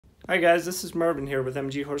Hi guys, this is Mervin here with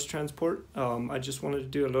MG Horse Transport. I just wanted to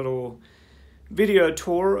do a little video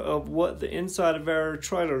tour of what the inside of our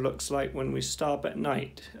trailer looks like when we stop at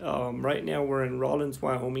night. Right now we're in Rawlins,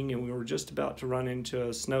 Wyoming, and we were just about to run into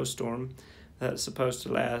a snowstorm that's supposed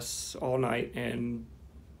to last all night and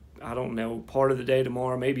I don't know, part of the day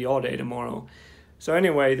tomorrow, maybe all day tomorrow. So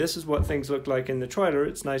anyway, this is what things look like in the trailer.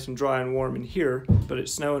 It's nice and dry and warm in here, but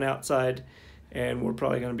it's snowing outside and we're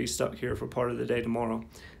probably going to be stuck here for part of the day tomorrow.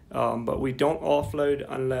 But we don't offload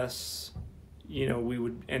unless, you know, we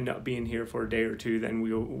would end up being here for a day or two. Then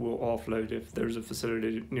we'll offload if there's a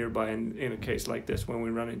facility nearby in a case like this when we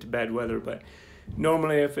run into bad weather. But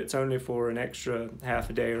normally if it's only for an extra half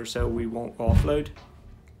a day or so, we won't offload.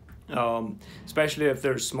 Especially if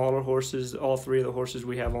there's smaller horses. All three of the horses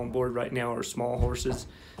we have on board right now are small horses,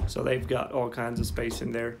 so they've got all kinds of space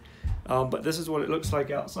in there. But this is what it looks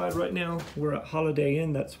like outside right now. We're at Holiday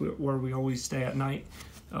Inn. That's where we always stay at night.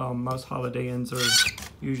 Most Holiday Inns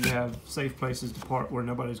usually have safe places to park where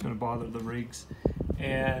nobody's going to bother the rigs.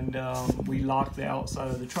 And we lock the outside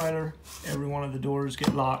of the trailer. Every one of the doors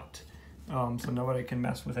get locked, so nobody can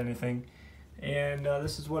mess with anything. And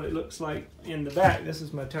this is what it looks like in the back. This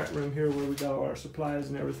is my tack room here where we got all our supplies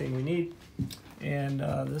and everything we need. And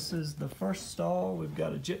this is the first stall. We've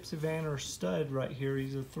got a Gypsy van or stud right here.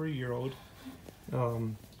 He's a 3-year-old.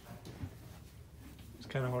 It's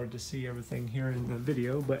kind of hard to see everything here in the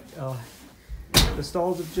video, but the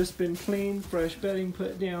stalls have just been cleaned, fresh bedding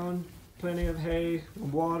put down, plenty of hay,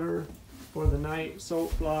 water for the night,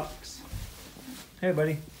 salt blocks. Hey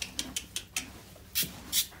buddy.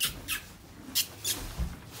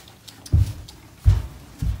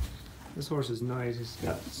 This horse is nice. He's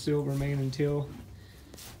got silver mane and tail.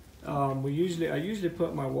 I usually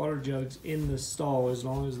put my water jugs in the stall as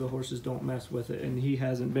long as the horses don't mess with it, and he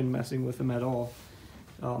hasn't been messing with them at all.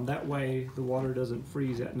 That way the water doesn't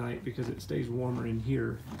freeze at night because it stays warmer in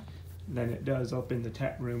here than it does up in the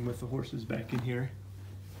tack room with the horses back in here.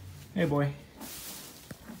 Hey boy.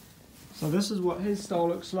 So this is what his stall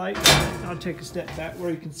looks like. I'll take a step back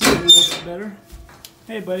where you can see it a little bit better.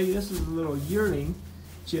 Hey buddy, this is a little yearling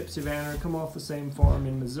Gypsy vanner, come off the same farm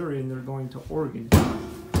in Missouri, and they're going to Oregon.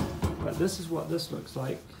 But this is what this looks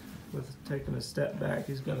like with taking a step back.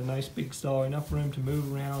 He's got a nice big stall, enough room to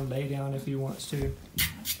move around, lay down if he wants to.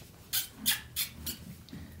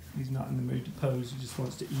 He's not in the mood to pose, he just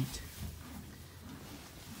wants to eat.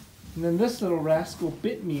 And then this little rascal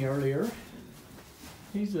bit me earlier.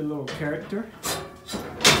 He's a little character.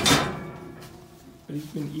 But he's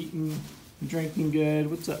been eating and drinking good.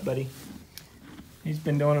 What's up, buddy? He's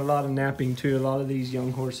been doing a lot of napping too. A lot of these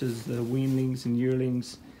young horses, the weanlings and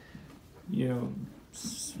yearlings, you know,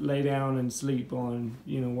 lay down and sleep on,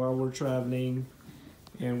 you know, while we're traveling.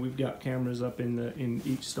 And we've got cameras up in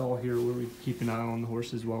each stall here where we keep an eye on the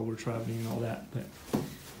horses while we're traveling and all that. But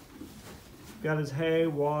got his hay,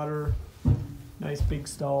 water, nice big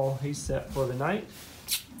stall. He's set for the night.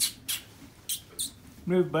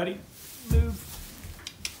 Move, buddy, move.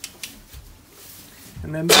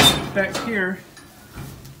 And then back here,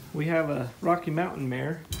 we have a Rocky Mountain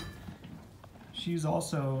mare. She's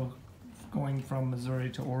also going from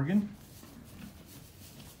Missouri to Oregon.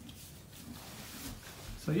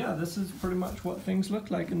 So yeah, this is pretty much what things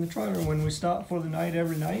look like in the trailer when we stop for the night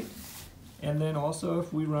every night. And then also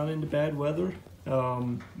if we run into bad weather,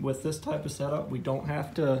 with this type of setup, we don't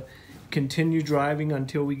have to continue driving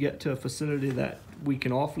until we get to a facility that we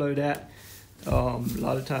can offload at. A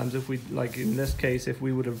lot of times if we, like in this case, if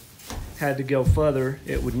we would have had to go further,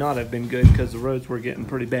 it would not have been good because the roads were getting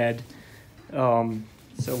pretty bad.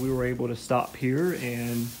 So we were able to stop here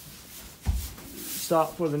and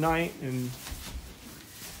stop for the night and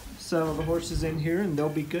settle the horses in here, and they'll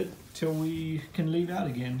be good till we can leave out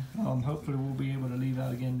again. Hopefully we'll be able to leave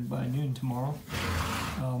out again by noon tomorrow.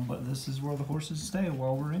 But this is where the horses stay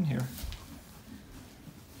while we're in here.